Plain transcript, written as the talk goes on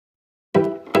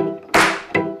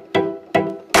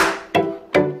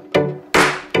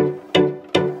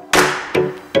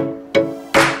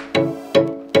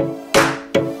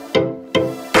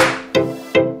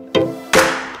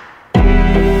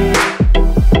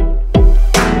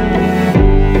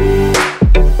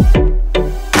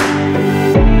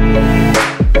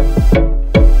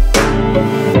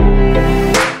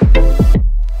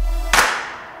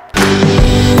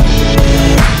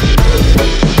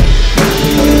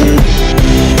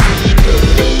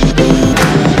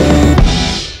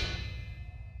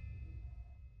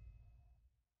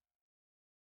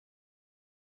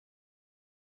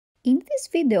In this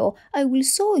video, I will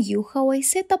show you how I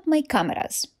set up my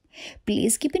cameras.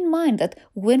 Please keep in mind that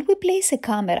when we place a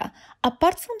camera,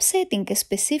 apart from setting a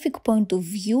specific point of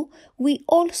view, we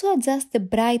also adjust the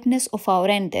brightness of our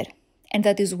render. And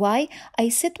that is why I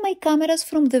set my cameras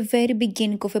from the very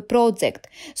beginning of a project,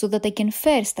 so that I can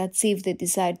first achieve the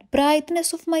desired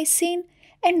brightness of my scene,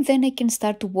 and then I can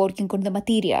start working on the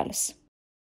materials.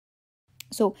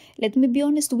 So let me be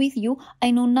honest with you,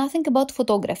 I know nothing about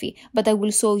photography, but I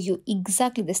will show you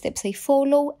exactly the steps I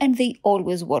follow and they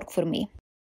always work for me.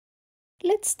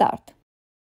 Let's start.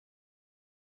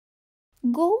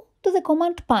 Go to the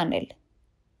command panel,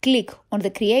 click on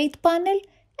the Create panel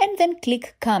and then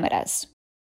click Cameras.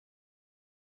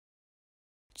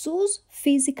 Choose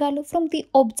Physical from the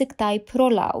object type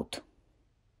Rollout.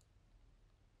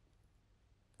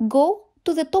 Go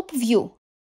to the top view.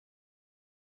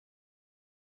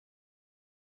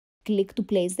 Click to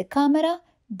place the camera,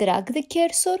 drag the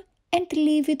cursor and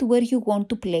leave it where you want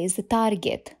to place the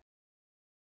target.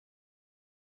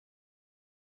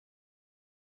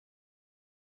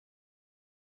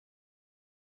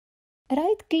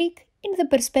 Right-click in the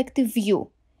perspective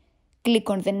view. Click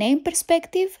on the name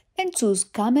perspective and choose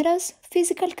Cameras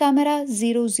Physical Camera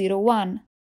 001.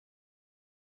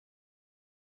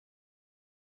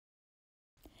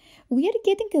 We are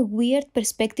getting a weird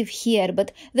perspective here,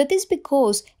 but that is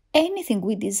because anything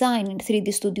we design in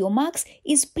 3D Studio Max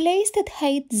is placed at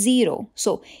height 0.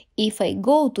 So if I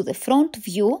go to the front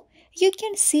view, you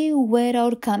can see where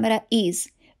our camera is,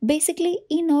 basically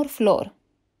in our floor.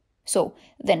 So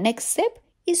the next step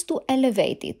is to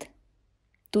elevate it.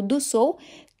 To do so,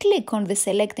 click on the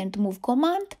Select and Move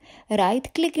command,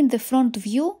 right-click in the front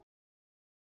view,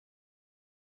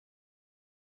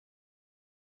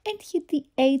 and hit the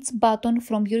H button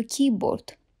from your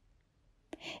keyboard.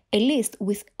 A list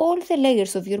with all the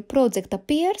layers of your project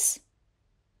appears,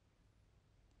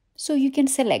 so you can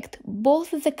select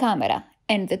both the camera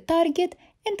and the target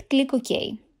and click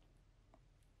OK.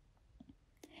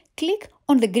 Click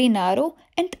on the green arrow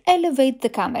and elevate the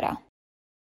camera.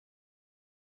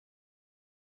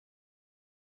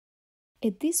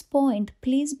 At this point,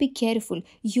 please be careful,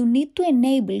 you need to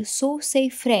enable Show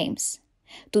Safe Frames.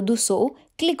 To do so,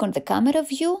 click on the camera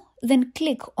view, then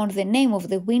click on the name of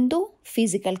the window,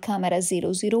 Physical Camera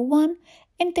 001,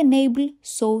 and enable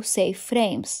Show Safe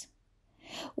Frames.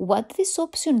 What this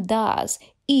option does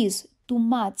is to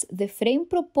match the frame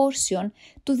proportion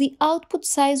to the output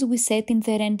size we set in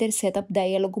the Render Setup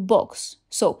dialog box.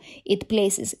 So it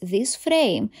places this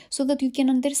frame so that you can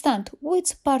understand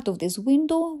which part of this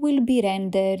window will be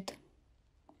rendered.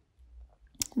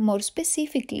 More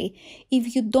specifically,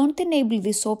 if you don't enable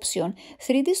this option,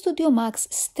 3D Studio Max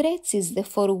stretches the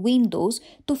four windows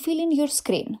to fill in your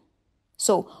screen.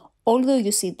 So, although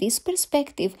you see this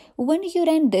perspective, when you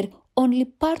render, only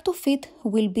part of it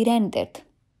will be rendered.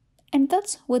 And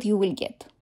that's what you will get.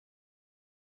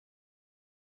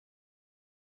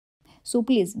 So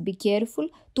please be careful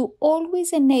to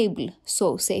always enable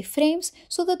Show Safe Frames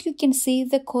so that you can see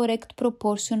the correct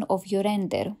proportion of your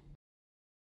render.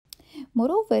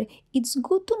 Moreover, it's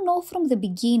good to know from the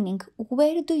beginning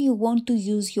where do you want to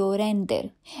use your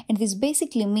render, and this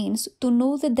basically means to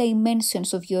know the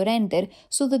dimensions of your render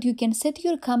so that you can set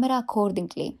your camera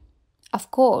accordingly.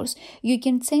 Of course, you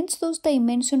can change those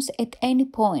dimensions at any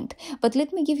point, but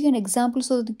let me give you an example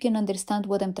so that you can understand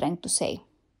what I'm trying to say.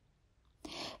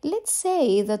 Let's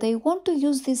say that I want to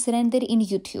use this render in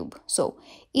YouTube, so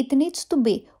it needs to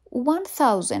be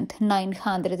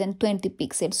 1920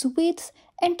 pixels width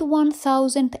and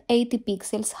 1080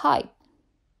 pixels height.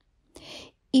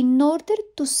 In order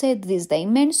to set these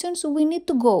dimensions, we need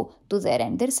to go to the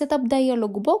Render Setup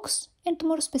dialog box and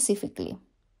more specifically,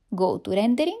 go to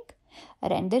Rendering,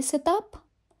 Render Setup,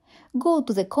 go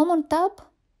to the Common tab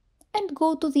and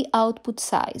go to the Output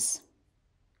Size.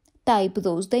 Type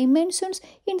those dimensions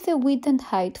in the width and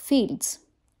height fields.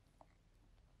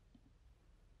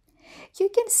 You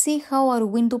can see how our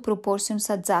window proportions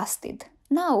adjusted.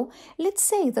 Now, let's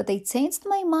say that I changed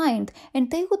my mind and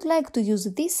I would like to use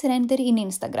this render in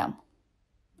Instagram.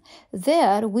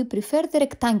 There, we prefer the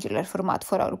rectangular format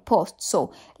for our post,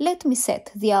 so let me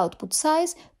set the output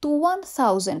size to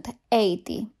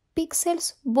 1080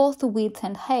 pixels, both width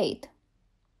and height.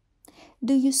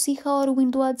 Do you see how our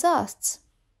window adjusts?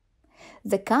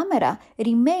 The camera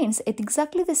remains at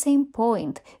exactly the same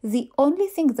point. The only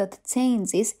thing that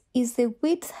changes is the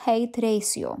width-height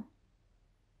ratio.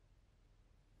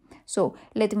 So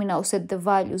let me now set the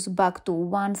values back to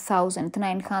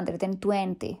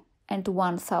 1920 and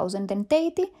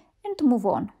 1080 and move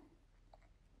on.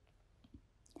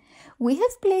 We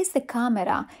have placed the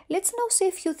camera. Let's now say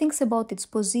a few things about its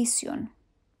position.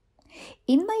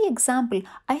 In my example,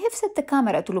 I have set the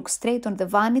camera to look straight on the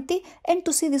vanity and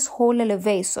to see this whole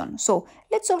elevation. So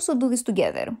let's also do this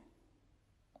together.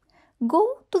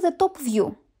 Go to the top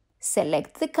view.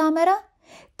 Select the camera.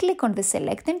 Click on the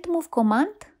Select and Move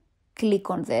command.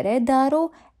 Click on the red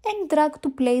arrow and drag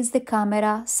to place the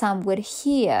camera somewhere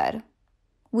here,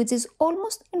 which is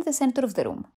almost in the center of the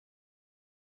room.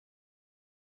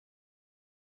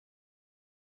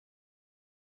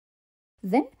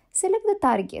 Then select the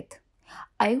target.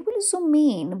 I will zoom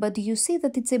in, but you see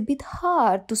that it's a bit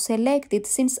hard to select it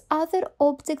since other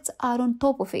objects are on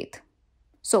top of it.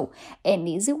 So, an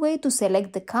easy way to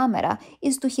select the camera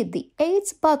is to hit the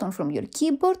H button from your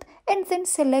keyboard and then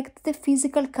select the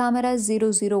physical camera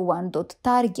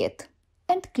 001.target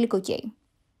and click OK.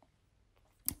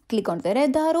 Click on the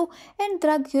red arrow and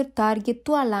drag your target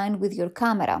to align with your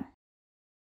camera.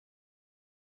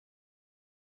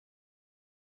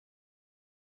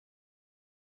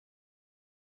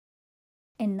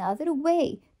 Another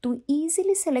way to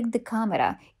easily select the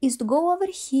camera is to go over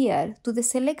here to the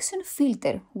selection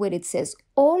filter where it says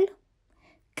All,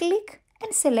 click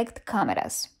and select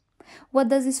Cameras. What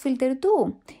does this filter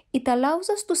do? It allows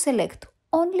us to select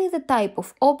only the type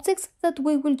of objects that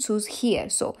we will choose here.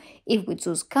 So if we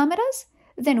choose cameras,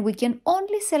 then we can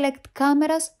only select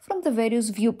cameras from the various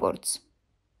viewports.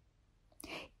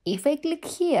 If I click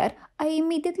here, I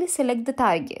immediately select the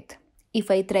target. If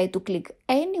I try to click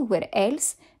anywhere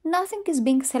else, nothing is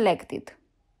being selected.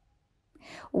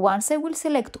 Once I will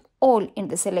select all in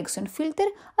the selection filter,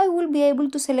 I will be able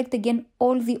to select again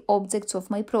all the objects of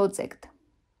my project.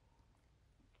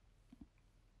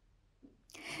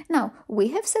 Now, we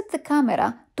have set the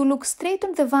camera to look straight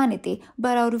on the vanity,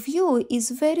 but our view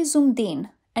is very zoomed in,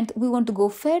 and we want to go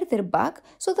further back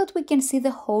so that we can see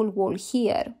the whole wall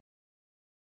here.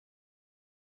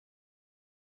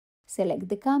 Select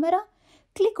the camera,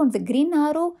 click on the green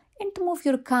arrow and move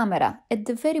your camera at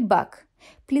the very back.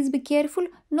 Please be careful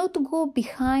not to go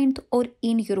behind or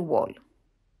in your wall.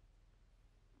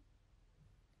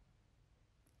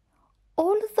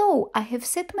 Although I have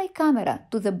set my camera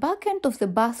to the back end of the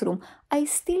bathroom, I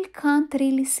still can't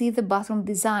really see the bathroom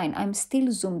design. I'm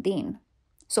still zoomed in.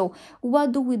 So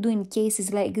what do we do in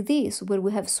cases like this where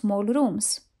we have small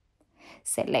rooms?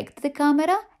 Select the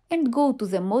camera and go to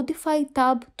the Modify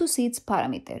tab to see its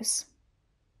parameters.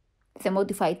 The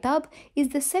Modify tab is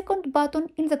the second button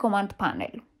in the command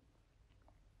panel.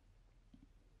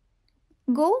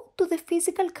 Go to the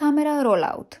physical camera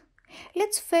rollout.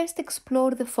 Let's first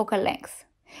explore the focal length.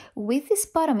 With this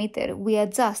parameter, we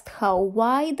adjust how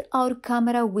wide our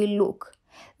camera will look.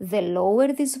 The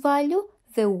lower this value,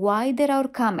 the wider our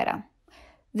camera.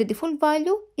 The default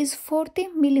value is 40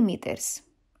 millimeters.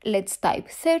 Let's type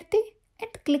 30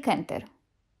 and click Enter.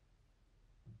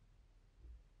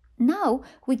 Now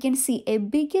we can see a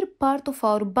bigger part of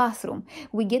our bathroom.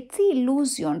 We get the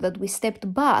illusion that we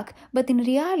stepped back, but in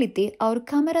reality our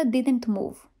camera didn't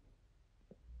move.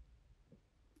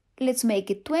 Let's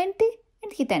make it 20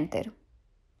 and hit Enter.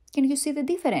 Can you see the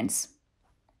difference?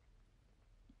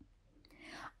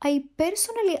 I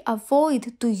personally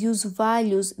avoid to use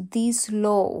values this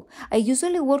low. I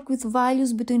usually work with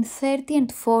values between 30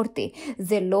 and 40.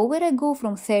 The lower I go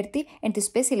from 30, and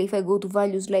especially if I go to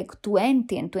values like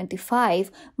 20 and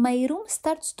 25, my room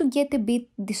starts to get a bit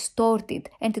distorted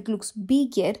and it looks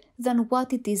bigger than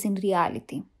what it is in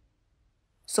reality.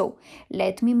 So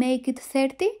let me make it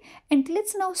 30 and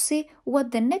let's now see what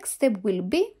the next step will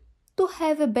be to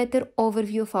have a better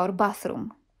overview of our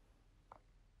bathroom.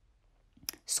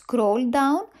 Scroll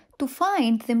down to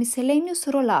find the miscellaneous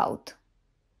rollout.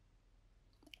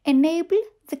 Enable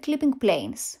the clipping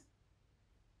planes.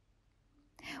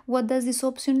 What does this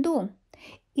option do?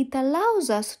 It allows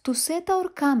us to set our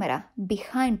camera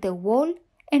behind a wall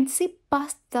and see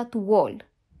past that wall.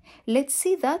 Let's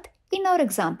see that in our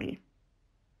example.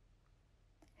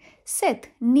 Set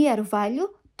near value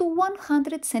to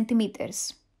 100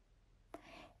 centimeters.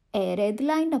 A red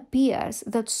line appears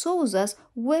that shows us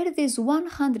where these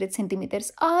 100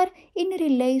 centimeters are in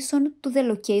relation to the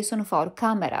location of our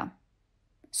camera.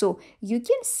 So you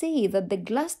can see that the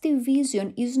glass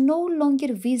division is no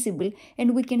longer visible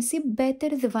and we can see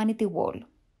better the vanity wall.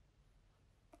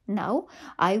 Now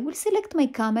I will select my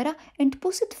camera and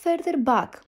push it further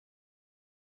back.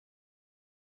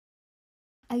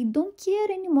 I don't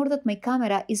care anymore that my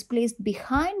camera is placed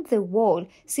behind the wall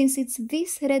since it's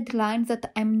this red line that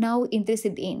I'm now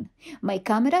interested in. My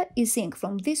camera is seeing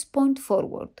from this point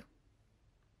forward.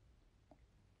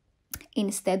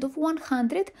 Instead of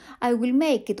 100, I will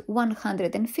make it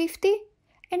 150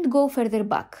 and go further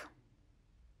back.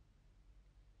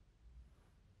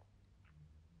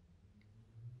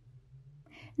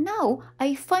 Now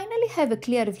I finally have a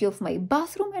clear view of my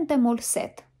bathroom and I'm all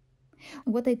set.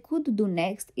 What I could do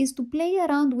next is to play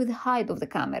around with the height of the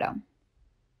camera.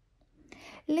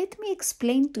 Let me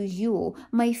explain to you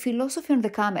my philosophy on the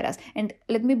cameras, and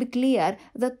let me be clear,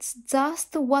 that's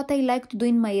just what I like to do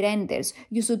in my renders.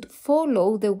 You should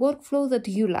follow the workflow that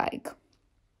you like.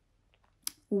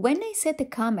 When I set a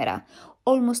camera,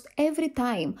 almost every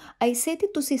time I set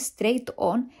it to see straight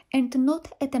on and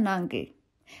not at an angle.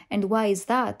 And why is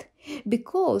that?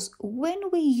 Because when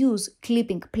we use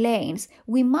clipping planes,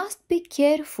 we must be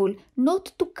careful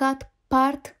not to cut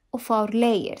part of our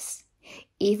layers.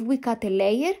 If we cut a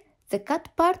layer, the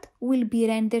cut part will be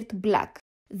rendered black.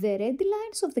 The red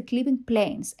lines of the clipping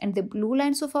planes and the blue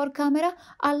lines of our camera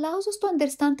allows us to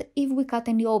understand if we cut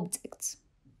any objects.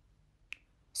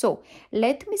 So,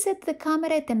 let me set the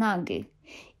camera at an angle.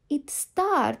 It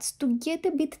starts to get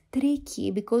a bit tricky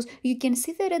because you can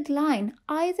see the red line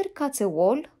either cuts a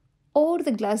wall or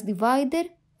the glass divider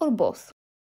or both.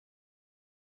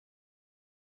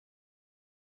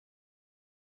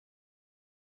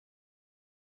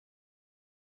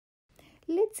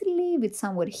 Let's leave it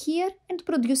somewhere here and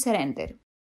produce a render.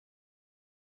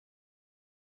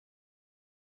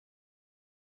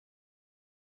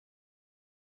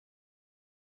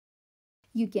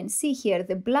 You can see here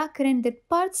the black rendered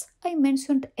parts I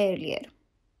mentioned earlier.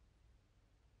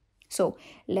 So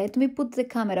let me put the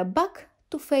camera back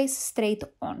to face straight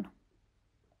on.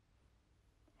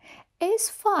 As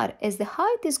far as the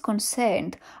height is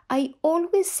concerned, I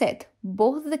always set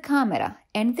both the camera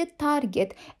and the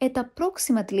target at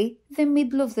approximately the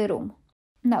middle of the room.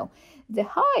 Now, the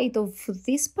height of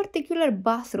this particular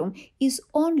bathroom is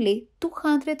only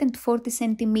 240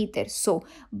 centimeters, so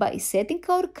by setting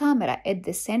our camera at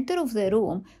the center of the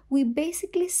room, we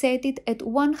basically set it at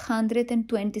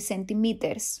 120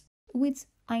 centimeters, which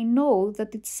I know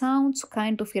that it sounds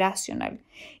kind of irrational,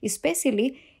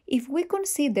 especially if we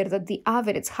consider that the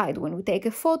average height when we take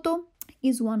a photo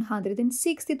is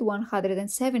 160 to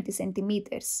 170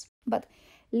 centimeters. But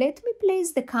let me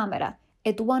place the camera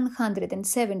at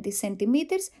 170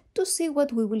 centimeters to see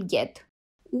what we will get.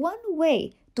 One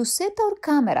way to set our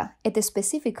camera at a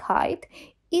specific height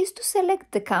is to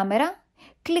select the camera,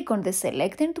 click on the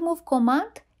Select and Move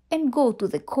command and go to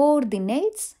the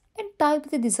coordinates and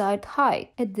type the desired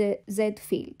height at the Z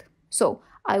field. So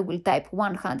I will type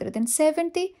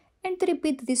 170 and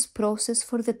repeat this process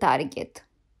for the target.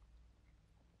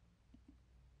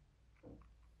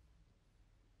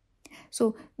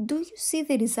 So, do you see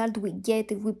the result we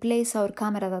get if we place our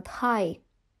camera that high?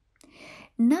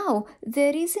 Now,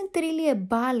 there isn't really a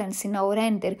balance in our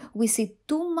render. We see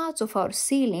too much of our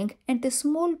ceiling and a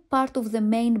small part of the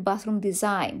main bathroom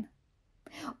design.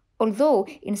 Although,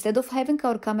 instead of having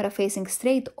our camera facing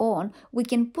straight on, we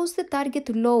can push the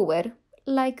target lower,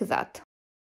 like that.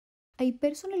 I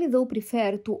personally though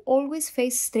prefer to always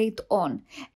face straight on.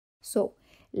 So,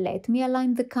 let me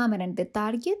align the camera and the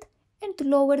target and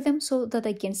lower them so that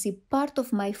I can see part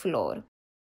of my floor.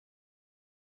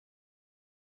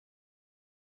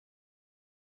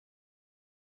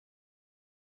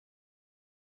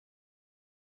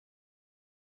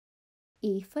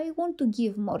 If I want to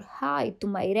give more height to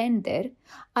my render,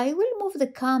 I will move the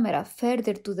camera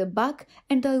further to the back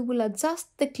and I will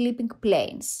adjust the clipping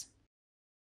planes.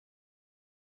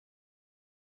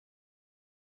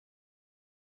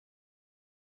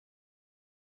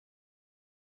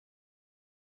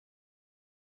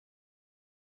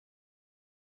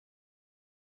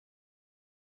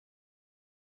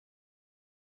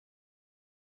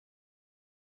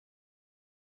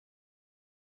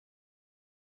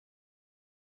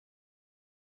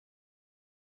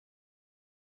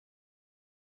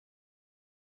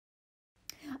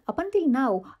 Up until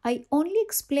now, I only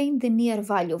explained the near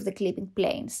value of the clipping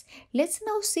planes. Let's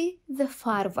now see the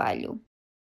far value.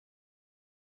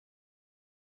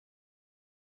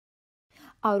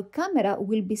 Our camera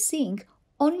will be seeing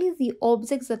only the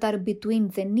objects that are between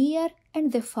the near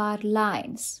and the far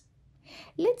lines.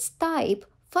 Let's type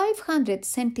 500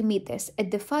 centimeters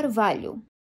at the far value.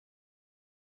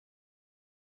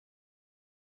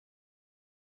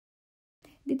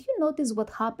 Did you notice what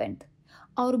happened?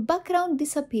 Our background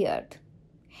disappeared.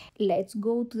 Let's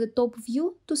go to the top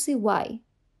view to see why.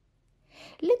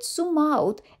 Let's zoom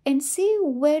out and see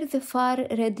where the far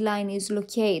red line is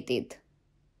located.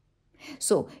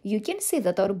 So you can see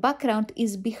that our background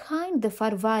is behind the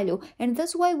far value and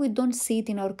that's why we don't see it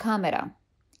in our camera.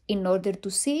 In order to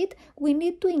see it, we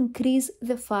need to increase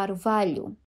the far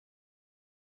value.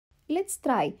 Let's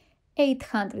try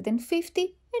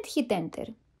 850 and hit enter.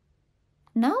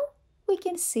 Now we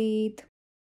can see it.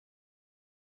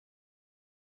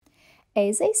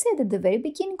 As I said at the very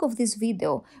beginning of this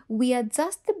video, we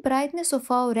adjust the brightness of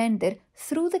our render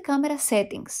through the camera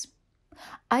settings.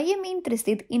 I am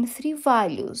interested in 3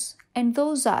 values, and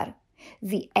those are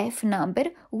the f number,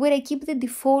 where I keep the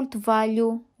default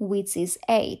value, which is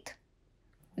 8,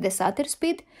 the shutter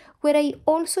speed, where I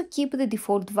also keep the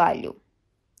default value,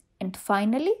 and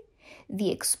finally,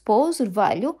 the exposure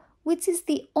value, which is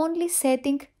the only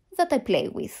setting that I play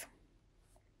with.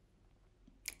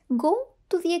 Go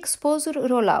to the exposure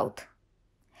rollout.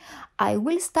 I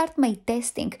will start my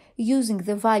testing using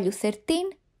the value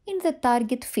 13 in the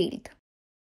target field.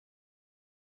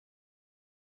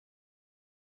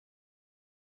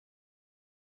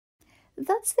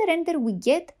 That's the render we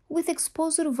get with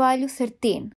exposure value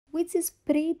 13, which is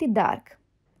pretty dark.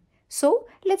 So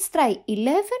let's try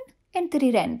 11 and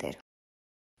re-render.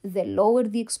 The lower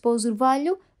the exposure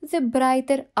value, the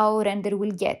brighter our render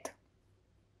will get.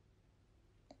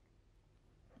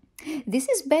 This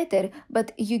is better,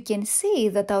 but you can see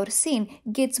that our scene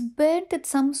gets burnt at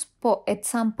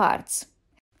some parts.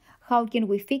 How can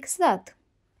we fix that?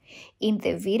 In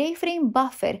the V-Ray frame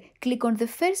buffer, click on the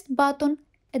first button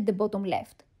at the bottom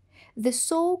left, the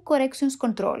Show Corrections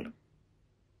control.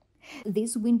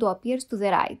 This window appears to the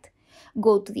right.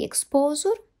 Go to the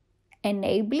exposure,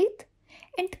 enable it,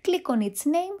 and click on its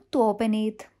name to open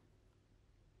it.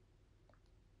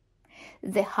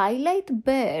 The highlight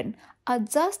burn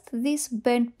adjusts these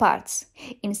burnt parts.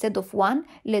 Instead of 1,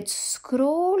 let's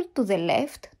scroll to the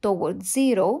left towards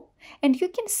 0, and you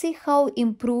can see how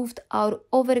improved our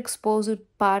overexposure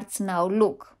parts now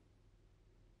look.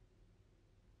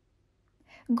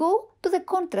 Go to the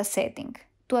contrast setting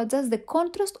to adjust the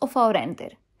contrast of our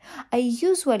render. I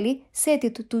usually set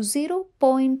it to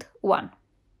 0.1.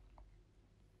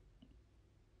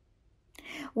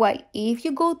 While if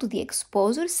you go to the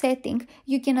exposure setting,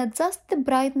 you can adjust the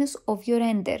brightness of your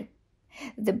render.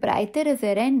 The brighter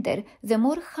the render, the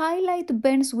more highlight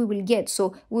burns we will get,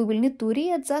 so we will need to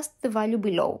readjust the value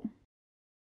below.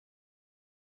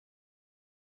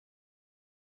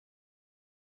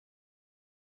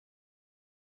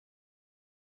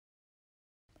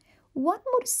 One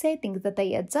more setting that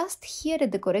I adjust here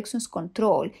at the corrections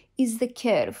control is the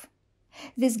curve.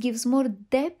 This gives more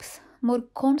depth, more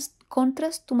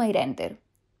contrast to my render.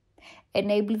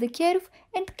 Enable the curve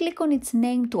and click on its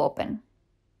name to open.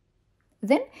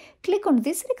 Then click on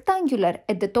this rectangular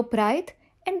at the top right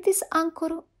and this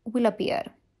anchor will appear.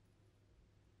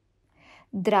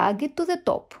 Drag it to the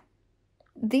top.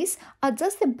 This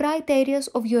adjusts the bright areas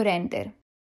of your render.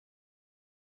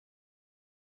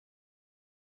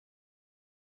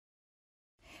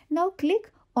 Now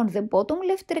click on the bottom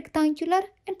left rectangular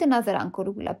and another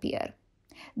anchor will appear.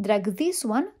 Drag this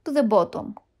one to the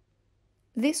bottom.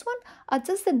 This one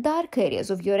adjusts the dark areas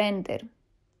of your render.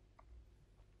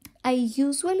 I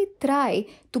usually try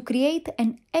to create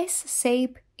an S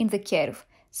shape in the curve,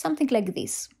 something like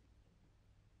this.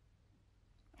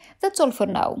 That's all for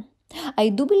now. I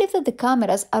do believe that the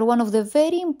cameras are one of the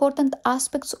very important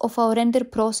aspects of our render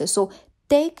process, so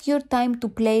take your time to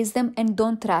place them and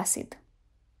don't rush it.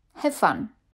 Have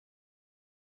fun!